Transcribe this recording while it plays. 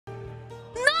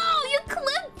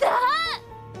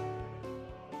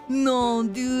No,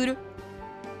 dude.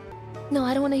 No,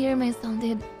 I don't want to hear myself,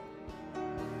 dude.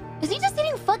 Is he just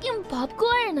eating fucking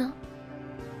popcorn?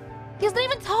 He's not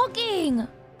even talking.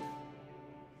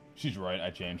 She's right, I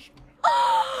changed.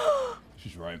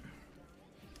 She's right.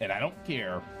 And I don't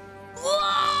care.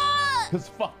 What? Cause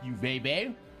fuck you,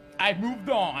 baby. I've moved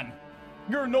on.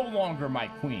 You're no longer my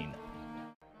queen.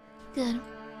 Good.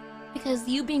 Because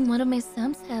you being one of my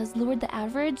simps has lowered the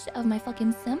average of my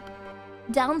fucking simp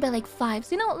down by like 5.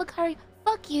 So you know what, Lucari?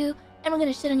 Fuck you. And we're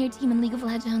gonna shit on your team in League of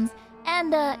Legends.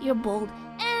 And you're bold.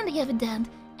 And you have a dent.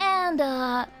 And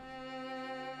I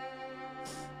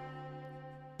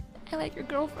like your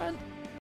girlfriend.